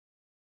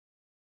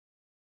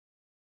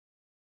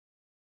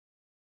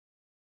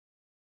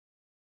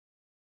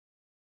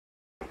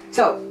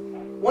So,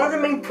 one of the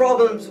main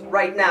problems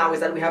right now is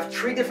that we have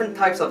 3 different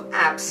types of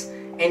apps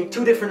and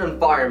 2 different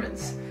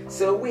environments.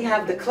 So we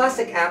have the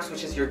classic apps,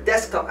 which is your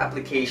desktop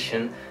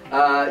application.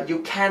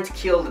 You can't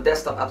kill the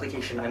desktop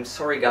application. I'm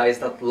sorry guys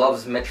that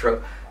loves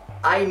Metro.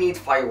 I need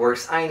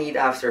Fireworks, I need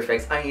After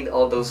Effects, I need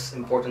all those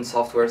important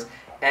softwares,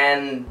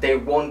 and they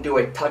won't do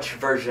a touch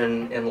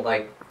version in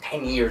like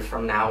 10 years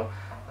from now.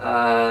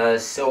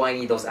 So I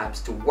need those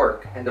apps to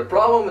work. And the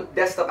problem with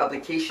desktop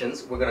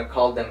applications, we're gonna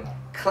call them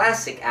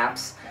classic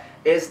apps,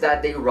 is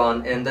that they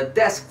run in the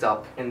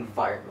desktop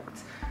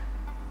environment.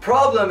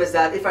 Problem is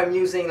that if I'm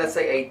using, let's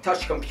say, a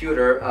touch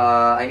computer,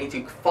 I need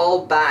to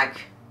fall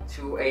back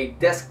to a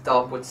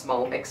desktop with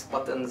small X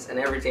buttons and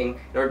everything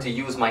in order to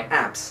use my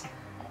apps.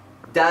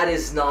 That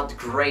is not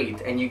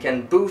great, and you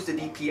can boost the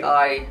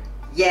DPI,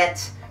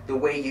 yet the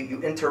way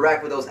you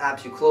interact with those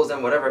apps, you close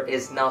them, whatever,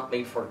 is not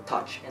made for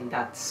touch, and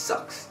that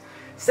sucks.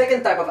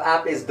 Second type of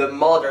app is the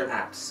modern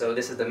apps. So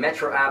this is the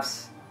Metro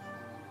apps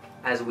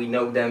as we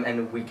know them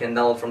and we can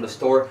download from the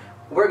store.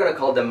 We're gonna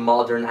call them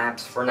modern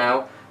apps for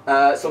now.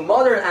 So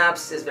modern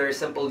apps is very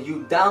simple.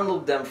 You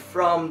download them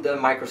from the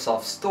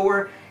Microsoft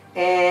Store,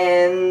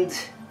 and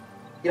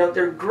you know,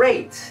 they're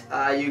great.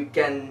 You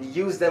can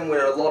use them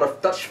with a lot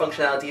of touch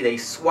functionality. They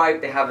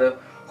swipe, they have a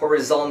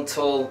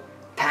horizontal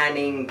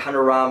panning,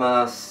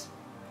 panorama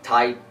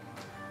type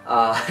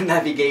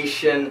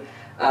navigation.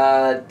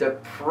 The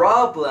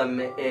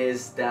problem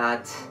is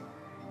that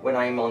when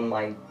I'm on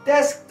my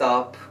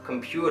desktop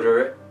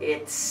computer,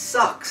 it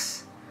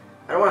sucks.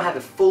 I don't want to have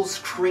a full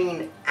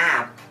screen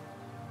app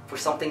for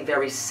something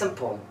very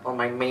simple on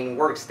my main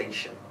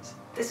workstation.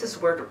 This is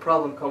where the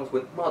problem comes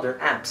with modern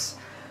apps.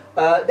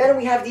 Then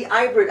we have the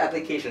hybrid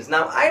applications.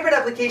 Now, hybrid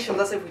applications,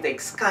 let's say if we take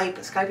Skype,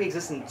 Skype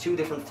exists in 2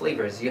 different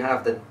flavors. You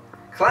have the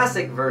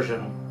classic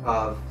version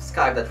of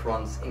Skype that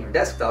runs in your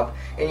desktop,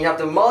 and you have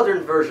the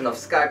modern version of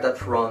Skype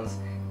that runs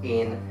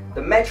in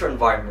the Metro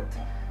environment.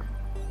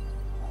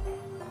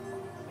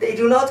 They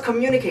do not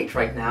communicate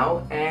right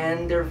now,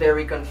 and they're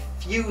very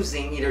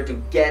confusing either to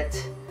get,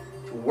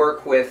 to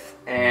work with,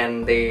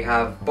 and they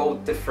have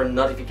both different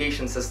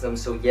notification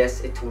systems. So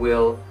yes, it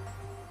will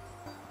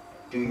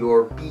do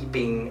your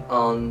beeping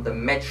on the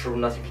Metro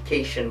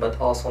notification, but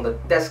also on the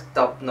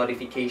desktop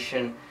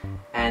notification,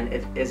 and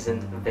it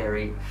isn't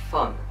very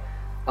fun.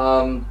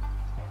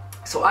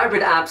 So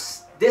hybrid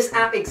apps, this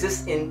app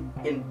exists in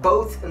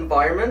both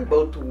environments,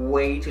 both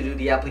ways to do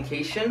the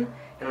application,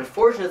 and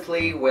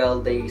unfortunately, well,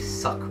 they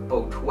suck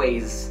both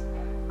ways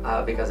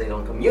because they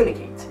don't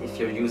communicate. If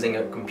you're using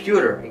a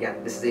computer,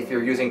 again, this is if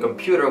you're using a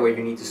computer where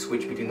you need to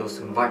switch between those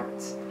 2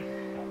 environments.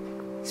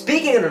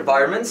 Speaking of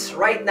environments,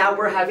 right now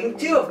we're having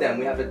 2 of them.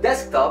 We have a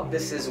desktop,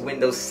 this is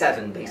Windows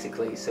 7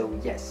 basically, so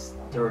yes,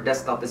 your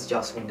desktop is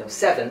just Windows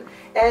 7.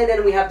 And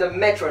then we have the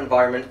Metro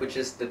environment, which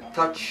is the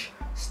touch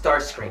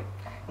start screen.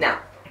 Now,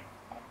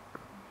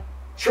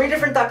 3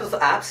 different types of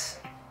apps,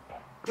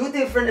 2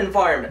 different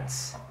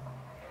environments.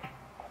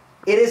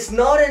 It is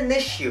not an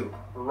issue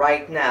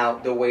right now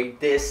the way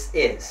this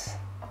is.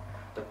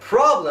 The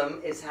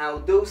problem is how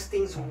those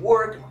things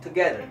work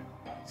together.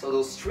 So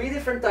those 3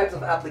 different types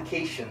of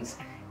applications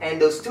and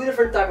those 2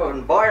 different types of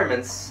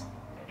environments,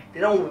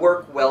 they don't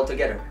work well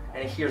together,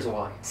 and here's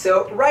why.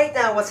 So right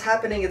now what's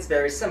happening is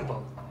very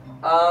simple.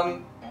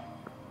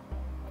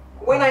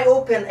 When I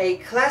open a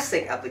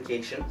classic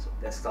application, so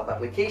desktop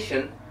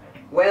application,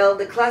 well,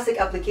 the classic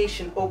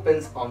application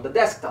opens on the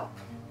desktop.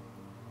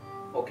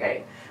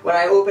 Okay. When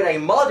I open a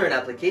modern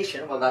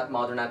application, well, that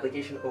modern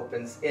application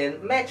opens in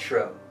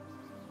Metro.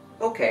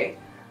 Okay.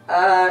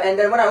 And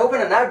then when I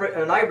open an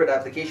hybrid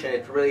application,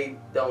 it really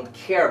don't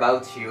care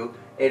about you.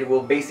 It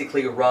will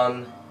basically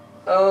run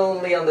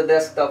only on the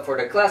desktop for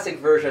the classic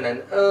version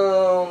and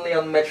only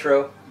on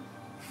Metro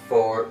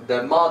for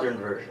the modern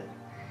version.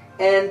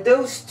 And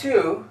those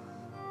 2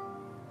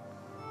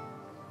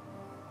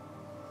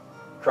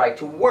 try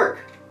to work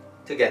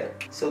together.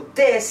 So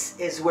this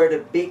is where the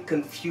big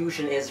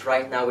confusion is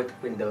right now with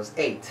Windows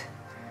 8.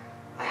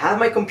 I have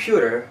my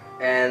computer,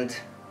 and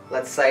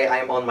let's say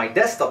I'm on my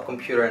desktop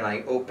computer and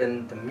I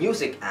open the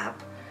music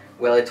app,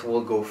 well, it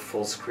will go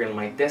full screen on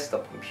my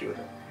desktop computer.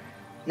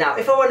 Now,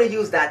 if I want to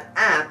use that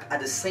app at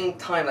the same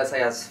time, let's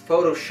say as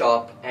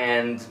Photoshop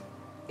and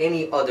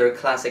any other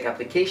classic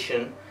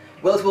application,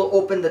 well, it will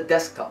open the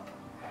desktop.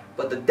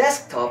 But the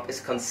desktop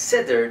is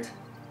considered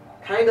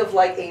kind of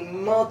like a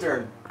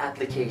modern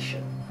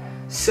application.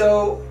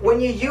 So when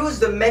you use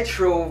the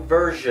Metro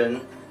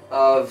version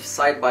of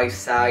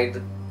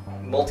side-by-side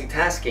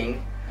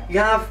multitasking, you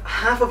have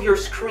half of your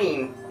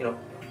screen, you know,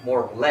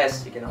 more or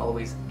less, you can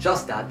always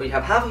adjust that, but you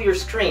have half of your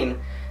screen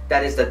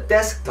that is the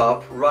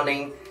desktop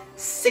running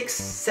 6,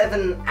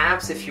 7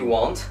 apps if you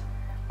want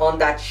on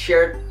that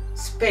shared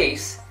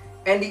space,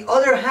 and the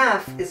other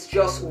half is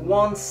just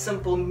one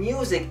simple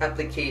music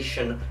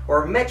application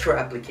or Metro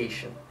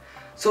application.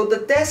 So the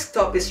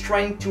desktop is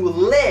trying to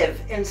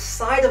live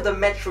inside of the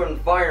Metro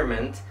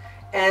environment,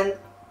 and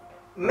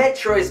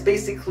Metro is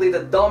basically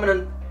the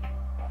dominant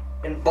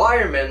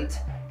environment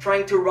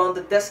trying to run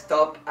the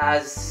desktop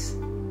as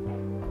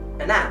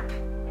an app.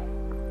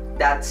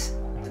 that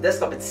the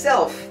desktop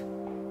itself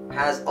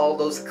has all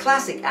those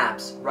classic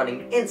apps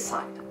running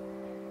inside.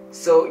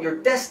 So your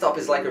desktop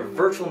is like a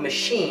virtual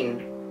machine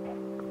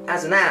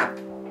as an app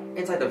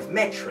inside of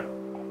Metro.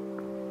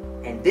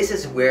 And this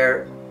is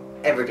where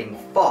everything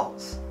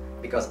falls.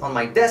 Because on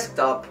my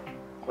desktop,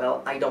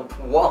 well, I don't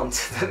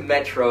want the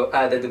Metro,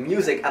 the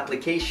music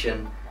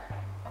application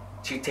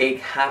to take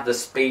half the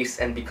space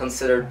and be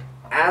considered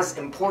as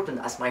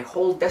important as my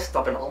whole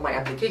desktop and all my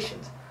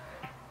applications.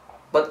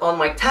 But on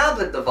my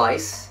tablet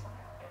device,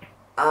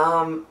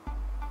 I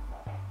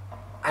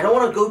don't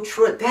want to go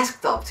through a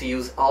desktop to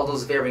use all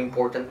those very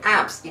important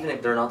apps. Even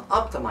if they're not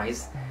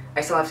optimized,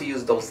 I still have to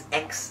use those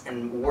X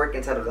and work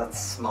inside of that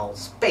small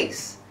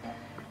space.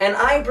 And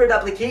hybrid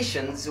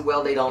applications,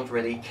 well, they don't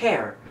really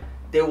care.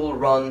 They will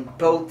run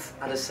both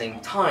at the same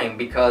time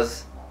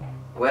because,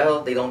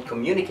 well, they don't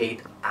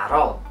communicate at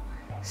all.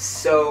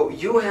 So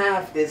you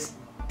have this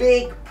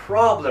big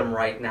problem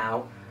right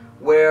now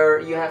where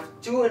you have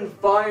two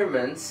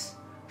environments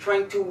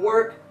trying to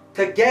work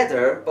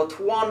together, but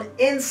one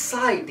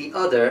inside the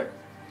other,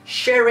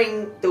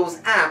 sharing those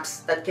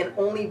apps that can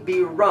only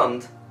be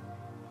run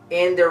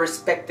in their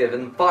respective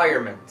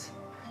environment.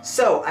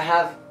 So I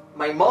have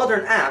my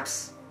modern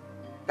apps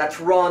that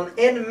run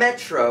in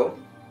Metro,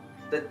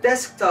 the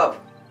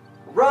desktop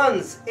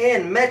runs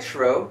in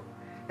Metro,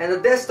 and the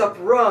desktop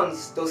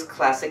runs those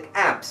classic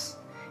apps.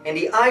 And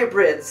the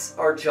hybrids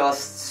are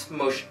just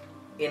smushed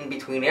in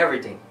between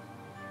everything.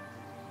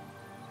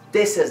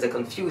 This is the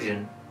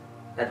confusion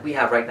that we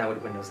have right now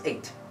with Windows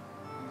 8.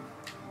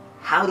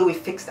 How do we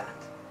fix that?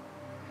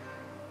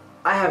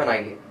 I have an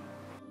idea.